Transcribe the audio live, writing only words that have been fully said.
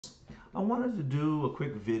I wanted to do a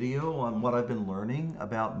quick video on what I've been learning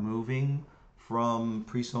about moving from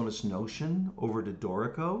PreSonus Notion over to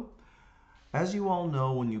Dorico. As you all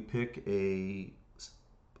know, when you pick a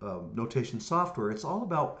notation software, it's all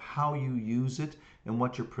about how you use it and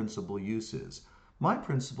what your principal use is. My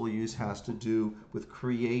principal use has to do with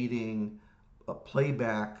creating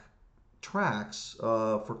playback tracks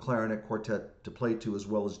for clarinet quartet to play to as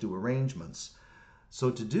well as do arrangements. So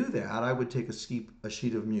to do that, I would take a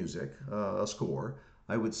sheet of music, a score.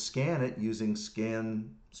 I would scan it using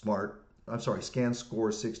Scan Score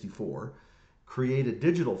 64, create a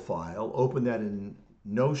digital file, open that in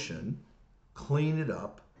Notion, clean it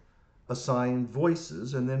up, assign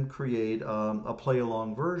voices, and then create a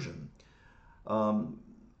play-along version. Um,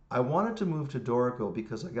 I wanted to move to Dorico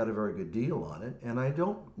because I got a very good deal on it, and I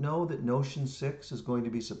don't know that Notion 6 is going to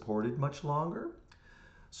be supported much longer.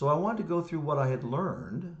 So I wanted to go through what I had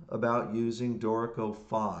learned about using Dorico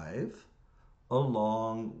 5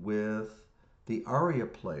 along with the Aria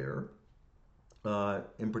Player,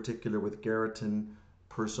 in particular with Garritan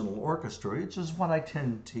Personal Orchestra, which is what I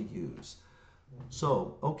tend to use.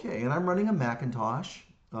 So, okay, and I'm running a Macintosh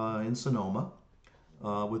in Sonoma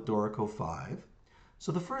with Dorico 5.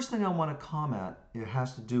 So the first thing I want to comment, it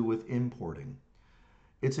has to do with importing.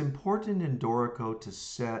 It's important in Dorico to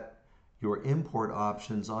set your import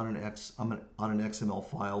options on an XML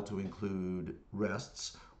file to include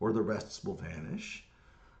rests, or the rests will vanish.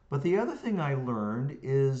 But the other thing I learned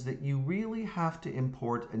is that you really have to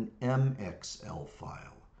import an MXL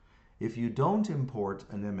file. If you don't import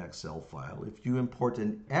an MXL file, if you import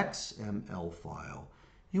an XML file,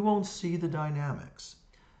 you won't see the dynamics.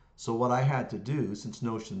 So what I had to do, since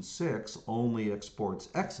Notion 6 only exports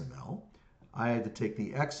XML, I had to take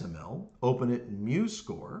the XML, open it in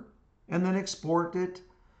MuseScore, and then export it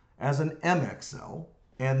as an MXL,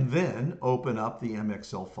 and then open up the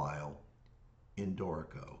MXL file in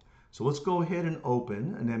Dorico. So let's go ahead and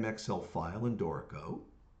open an MXL file in Dorico,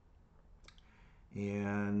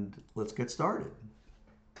 and let's get started.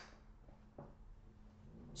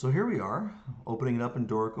 So here we are, opening it up in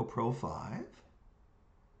Dorico Pro 5.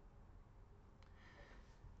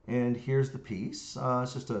 And here's the piece.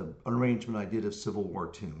 It's just an arrangement I did of Civil War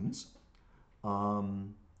tunes.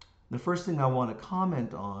 The first thing I want to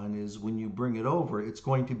comment on is when you bring it over, it's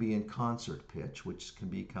going to be in concert pitch, which can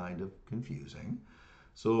be kind of confusing.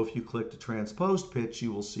 So if you click to transposed pitch,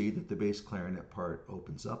 you will see that the bass clarinet part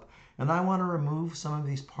opens up. And I want to remove some of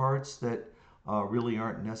these parts that really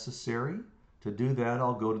aren't necessary. To do that,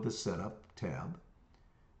 I'll go to the Setup tab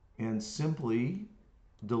and simply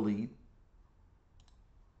delete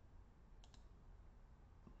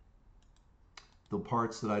the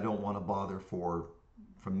parts that I don't want to bother for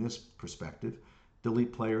from this perspective.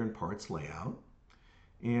 Delete player and parts layout.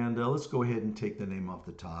 And let's go ahead and take the name off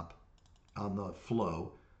the top on the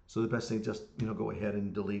flow. So the best thing, just go ahead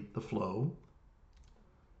and delete the flow.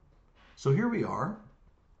 So here we are.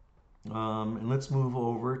 And let's move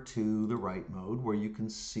over to the write mode where you can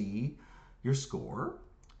see your score.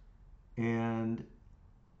 And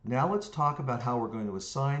now let's talk about how we're going to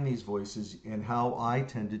assign these voices and how I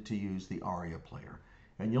tended to use the Aria Player.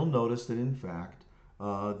 And you'll notice that in fact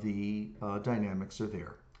the dynamics are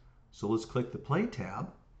there. So let's click the Play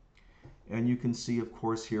tab, and you can see, of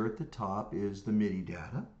course, here at the top is the MIDI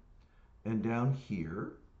data, and down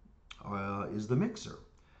here is the mixer.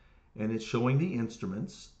 And it's showing the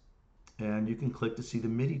instruments, and you can click to see the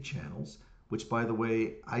MIDI channels, which, by the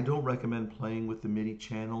way, I don't recommend playing with the MIDI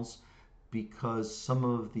channels because some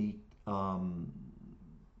of the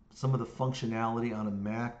functionality on a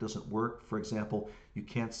Mac doesn't work. For example, you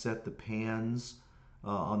can't set the pans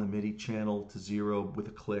on the MIDI channel to 0 with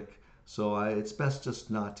a click. So it's best just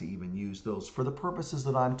not to even use those for the purposes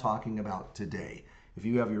that I'm talking about today. If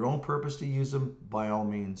you have your own purpose to use them, by all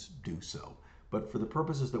means do so. But for the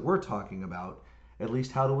purposes that we're talking about, at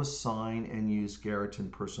least how to assign and use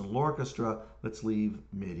Garritan Personal Orchestra, let's leave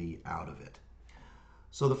MIDI out of it.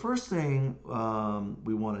 So the first thing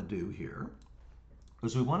we want to do here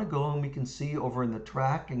is we want to go, and we can see over in the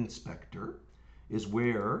track inspector is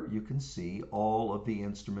where you can see all of the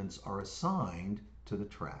instruments are assigned to the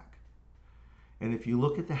track. And if you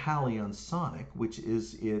look at the Halion Sonic, which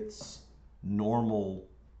is its normal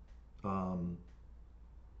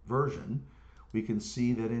version, we can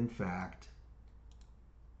see that in fact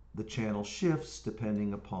the channel shifts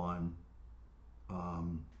depending upon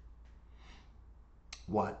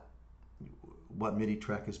what MIDI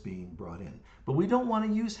track is being brought in. But we don't want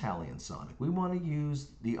to use Halion Sonic. We want to use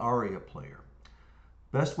the Aria Player.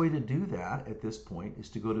 Best way to do that at this point is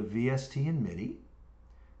to go to VST and MIDI.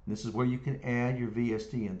 And this is where you can add your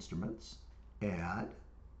VST instruments. Add.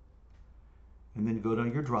 and then go to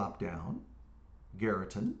your drop down,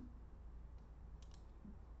 Garritan,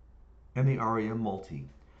 and the Aria Multi.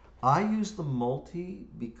 I use the Multi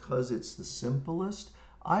because it's the simplest.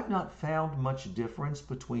 I've not found much difference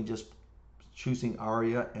between just choosing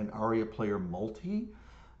Aria and Aria Player Multi.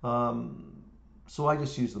 So I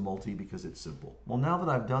just use the Multi because it's simple. Well, now that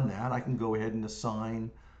I've done that, I can go ahead and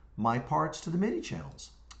assign my parts to the MIDI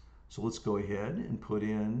channels. So let's go ahead and put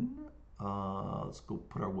in, let's go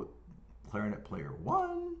put our clarinet player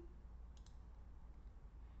 1,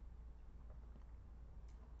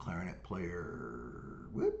 clarinet player,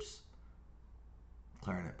 whoops,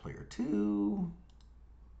 clarinet player 2,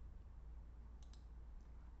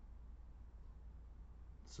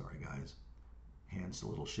 sorry guys, hands a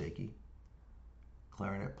little shaky,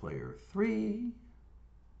 clarinet player 3,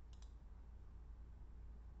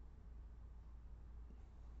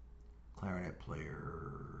 clarinet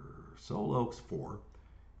player solo 4,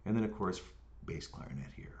 and then of course bass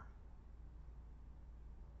clarinet here.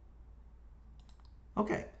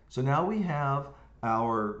 Okay, so now we have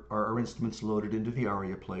our instruments loaded into the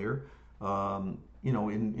Aria player, you know,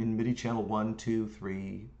 in MIDI channel 1, 2,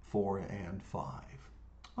 3, 4, and 5.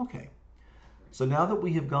 Okay, so now that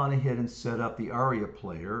we have gone ahead and set up the Aria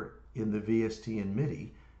player in the VST and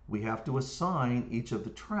MIDI, we have to assign each of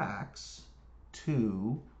the tracks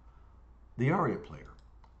to the Aria player.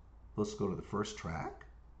 Let's go to the first track,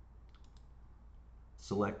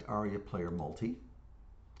 select Aria Player Multi,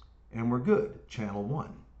 and we're good, channel 1.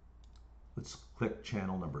 Let's click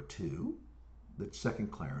channel number 2, the second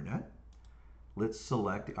clarinet. Let's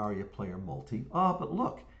select the Aria Player Multi. Oh, but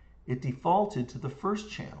look, it defaulted to the first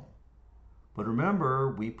channel. But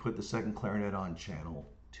remember, we put the second clarinet on channel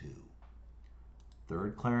 2.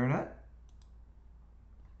 Third clarinet,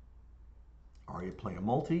 Aria Player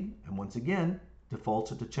Multi, and once again,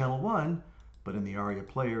 defaults it to channel 1, but in the Aria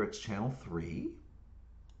Player, it's channel 3.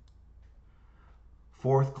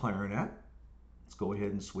 Fourth clarinet, let's go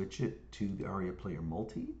ahead and switch it to the Aria Player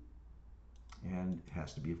Multi, and it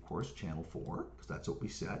has to be, of course, channel 4, because that's what we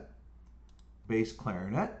set. Bass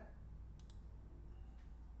clarinet,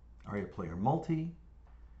 Aria Player Multi,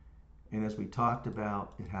 and as we talked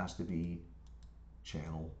about, it has to be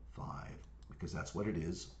channel 5, because that's what it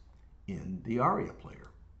is in the Aria player.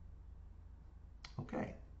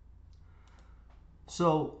 Okay.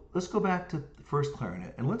 So let's go back to the first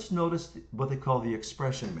clarinet and let's notice what they call the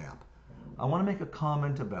expression map. I want to make a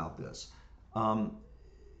comment about this.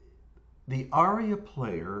 The Aria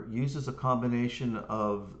player uses a combination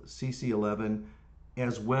of CC11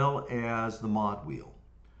 as well as the mod wheel.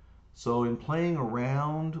 So in playing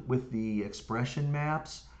around with the expression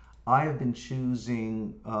maps, I have been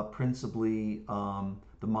choosing principally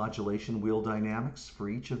the modulation wheel dynamics for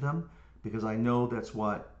each of them because I know that's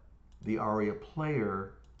what the Aria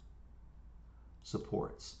player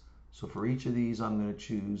supports. So for each of these, I'm going to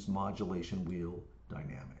choose modulation wheel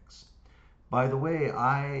dynamics. By the way,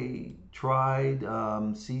 I tried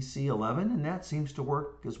CC11 and that seems to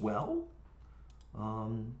work as well.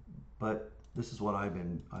 But this is what I've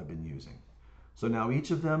been using. So now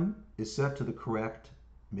each of them is set to the correct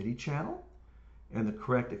MIDI channel and the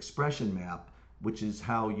correct expression map, which is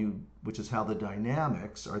how the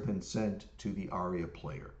dynamics are then sent to the Aria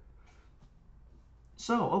player.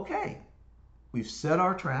 So, okay, we've set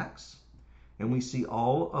our tracks and we see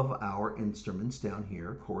all of our instruments down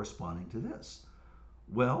here corresponding to this.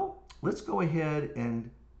 Well, let's go ahead and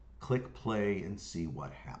click play and see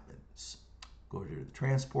what happens. Go to the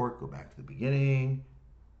transport, go back to the beginning.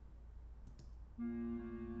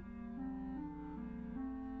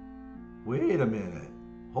 Wait a minute,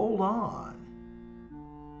 hold on.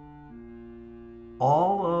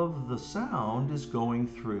 All of the sound is going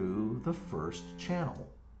through the first channel.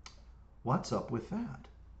 What's up with that?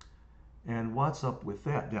 And what's up with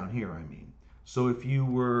that down here, I mean. So if you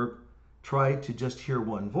were try to just hear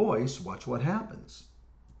one voice, watch what happens.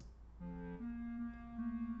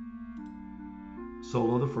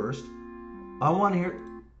 Solo the first. I want to hear,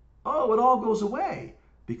 oh, it all goes away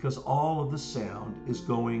because all of the sound is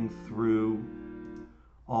going through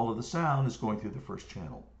the first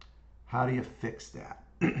channel. How do you fix that?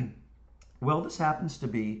 Well, this happens to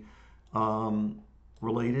be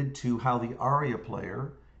related to how the Aria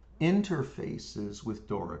player interfaces with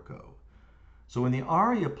Dorico. So in the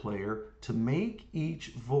Aria player, to make each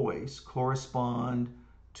voice correspond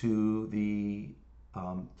to the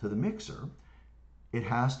mixer, it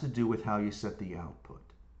has to do with how you set the output.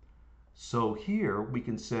 So here we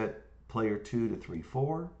can set player 2 to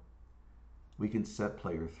 3/4. We can set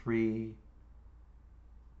player 3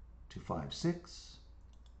 to 5/6.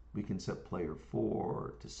 We can set player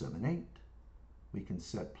 4 to 7/8. We can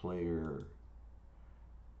set player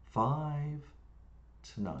 5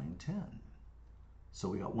 to 9, 10. So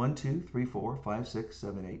we got 1, 2, 3, 4, 5, 6,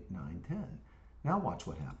 7, 8, 9, 10. Now watch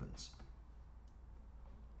what happens.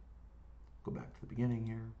 Go back to the beginning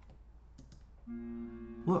here.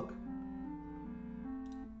 Look.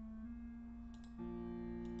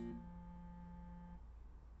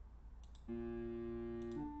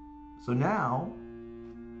 So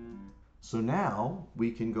now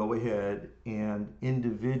we can go ahead and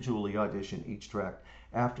individually audition each track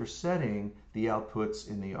after setting the outputs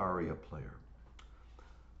in the Aria Player.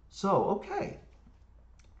 So, okay.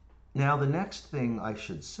 Now the next thing I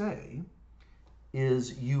should say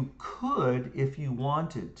is you could, if you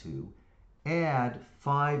wanted to, add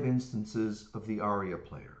 5 instances of the Aria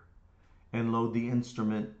Player and load the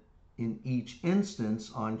instrument in each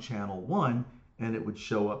instance on channel 1, and it would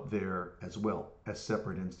show up there as well as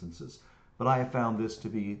separate instances. But I have found this to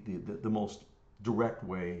be the most direct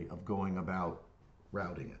way of going about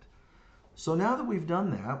routing it. So now that we've done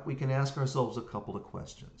that, we can ask ourselves a couple of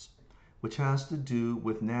questions, which has to do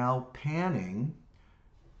with now panning,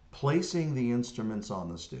 placing the instruments on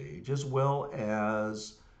the stage, as well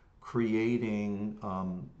as creating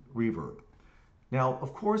reverb. Now,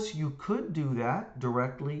 of course, you could do that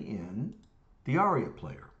directly in the Aria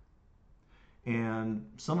Player. And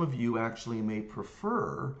some of you actually may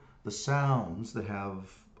prefer the sounds that have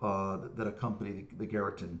that accompany the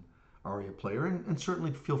Garritan Aria Player, and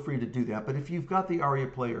certainly feel free to do that. But if you've got the Aria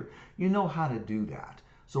Player, you know how to do that.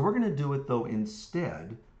 So we're going to do it, though,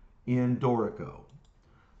 instead in Dorico.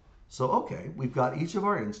 So, okay, we've got each of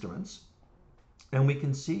our instruments, and we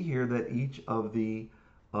can see here that each of the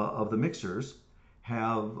mixers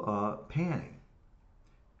have panning.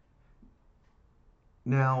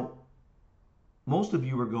 Now, most of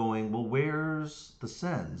you are going, well, where's the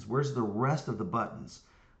sends? Where's the rest of the buttons?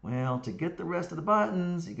 Well, to get the rest of the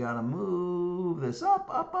buttons, you got to move this up,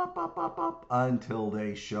 up, up, up, up, up, until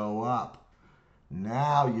they show up.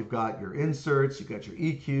 Now you've got your inserts, you've got your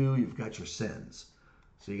EQ, you've got your sends.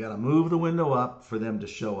 So you got to move the window up for them to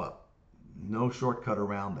show up. No shortcut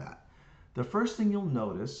around that. The first thing you'll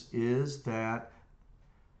notice is that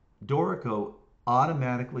Dorico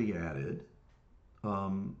automatically added a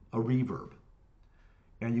reverb.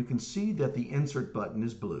 And you can see that the insert button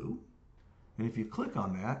is blue. And if you click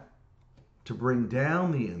on that to bring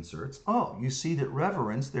down the inserts, oh, you see that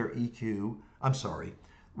Reverence, their EQ, I'm sorry,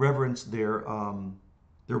 Reverence, their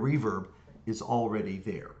reverb is already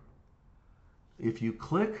there. If you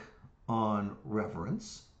click on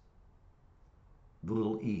Reverence, the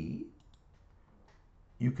little E,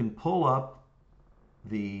 you can pull up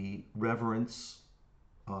the Reverence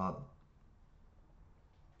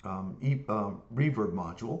reverb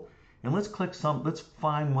module, and let's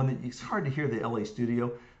find one that it's hard to hear the LA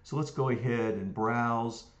Studio, so let's go ahead and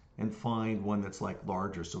browse and find one that's like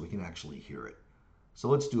larger so we can actually hear it. So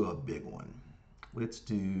let's do a big one. Let's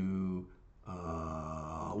do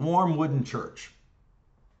Warm Wooden Church.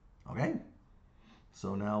 Okay,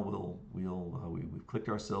 so now we've clicked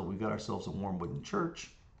ourselves, we've got ourselves a Warm Wooden Church,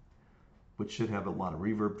 which should have a lot of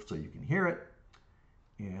reverb so you can hear it.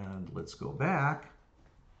 And let's go back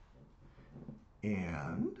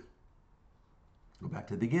and go back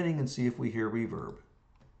to the beginning and see if we hear reverb.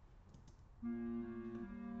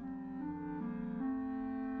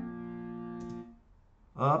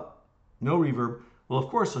 No reverb. Well, of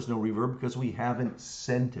course there's no reverb because we haven't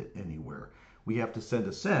sent it anywhere. We have to send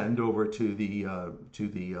a send over to the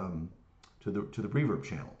reverb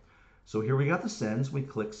channel. So here we got the sends. We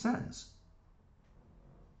click sends,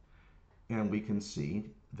 and we can see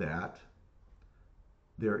that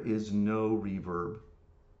there is no reverb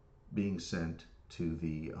being sent to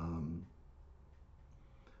the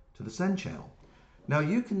send channel. Now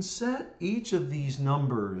you can set each of these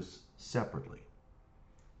numbers separately,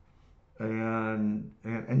 and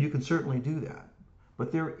you can certainly do that.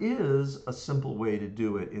 But there is a simple way to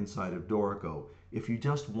do it inside of Dorico if you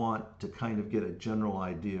just want to kind of get a general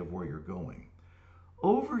idea of where you're going.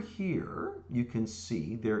 Over here, you can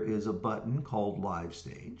see there is a button called Live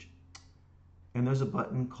Stage, and there's a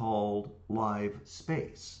button called Live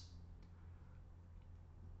Space.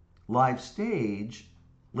 Live Stage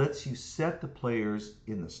lets you set the players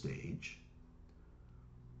in the stage.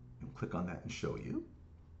 And click on that and show you.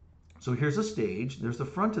 So here's a stage. There's the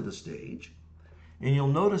front of the stage. And you'll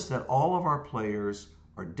notice that all of our players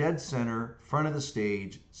are dead center, front of the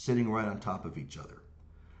stage, sitting right on top of each other.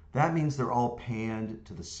 That means they're all panned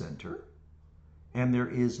to the center, and there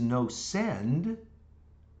is no send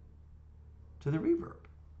to the reverb.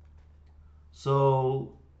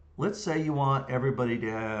 So let's say you want everybody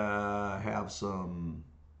to have some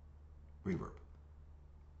reverb.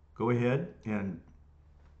 Go ahead and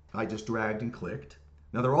I just dragged and clicked.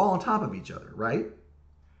 Now they're all on top of each other, right?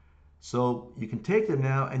 So you can take them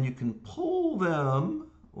now and you can pull them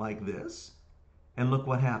like this, and look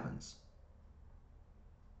what happens.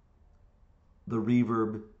 The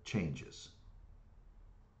reverb changes.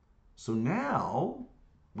 So now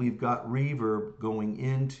we've got reverb going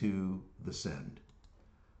into the send.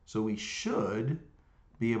 So we should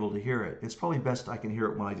be able to hear it. It's probably best I can hear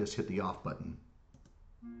it when I just hit the off button.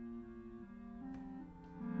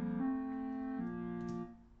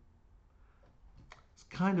 It's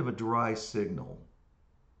kind of a dry signal.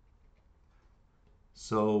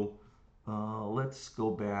 So let's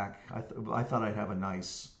go back. I thought I'd have a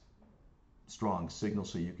nice strong signal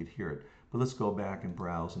so you could hear it. But let's go back and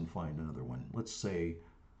browse and find another one. Let's say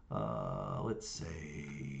a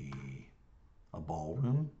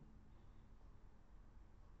ballroom.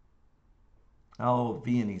 Oh,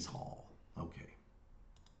 Viennese Hall. Okay.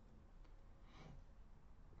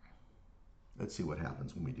 Let's see what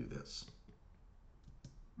happens when we do this.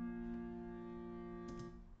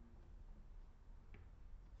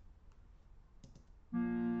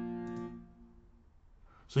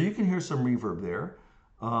 So you can hear some reverb there.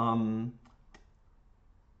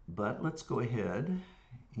 But let's go ahead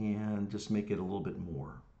and just make it a little bit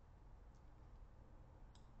more.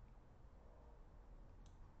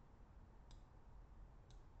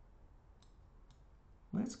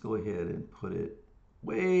 Let's go ahead and put it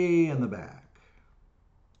way in the back.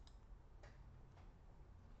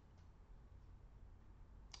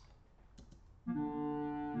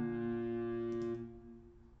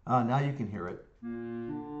 Now you can hear it.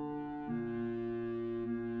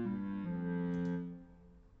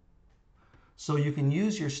 So you can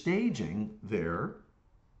use your staging there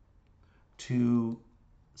to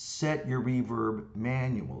set your reverb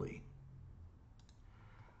manually.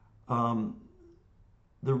 The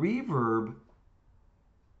reverb,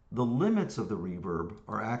 the limits of the reverb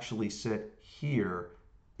are actually set here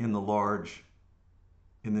in the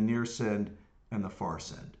near send and the far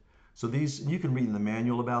send. So these, you can read in the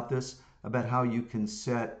manual about this, about how you can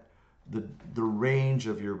set the range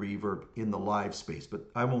of your reverb in the live space, but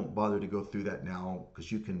I won't bother to go through that now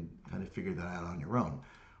because you can kind of figure that out on your own.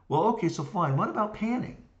 Well, okay, so fine. What about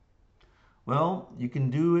panning? Well, you can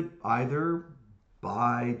do it either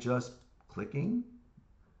by just clicking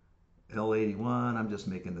L81, I'm just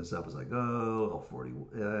making this up as I go,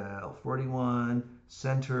 L41,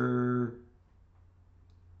 center,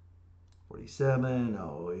 47,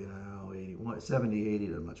 81, 70, 80,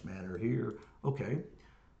 doesn't much matter here. Okay,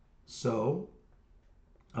 so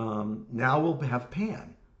now we'll have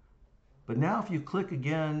pan. But now if you click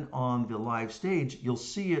again on the live stage, you'll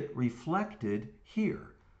see it reflected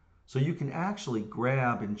here. So you can actually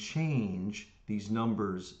grab and change these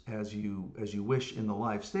numbers as you wish in the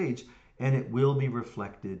live stage, and it will be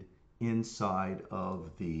reflected inside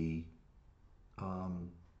of the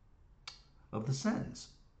sends.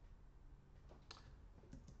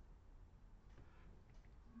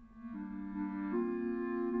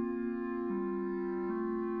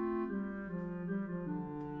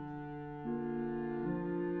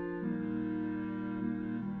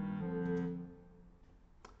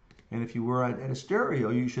 And if you were at a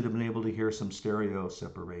stereo, you should have been able to hear some stereo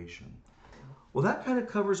separation. Well, that kind of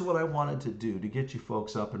covers what I wanted to do to get you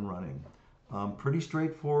folks up and running. Pretty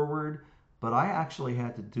straightforward, but I actually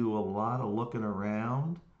had to do a lot of looking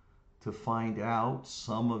around to find out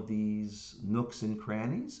some of these nooks and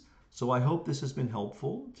crannies. So I hope this has been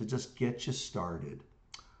helpful to just get you started.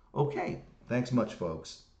 Okay, thanks much,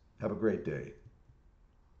 folks. Have a great day.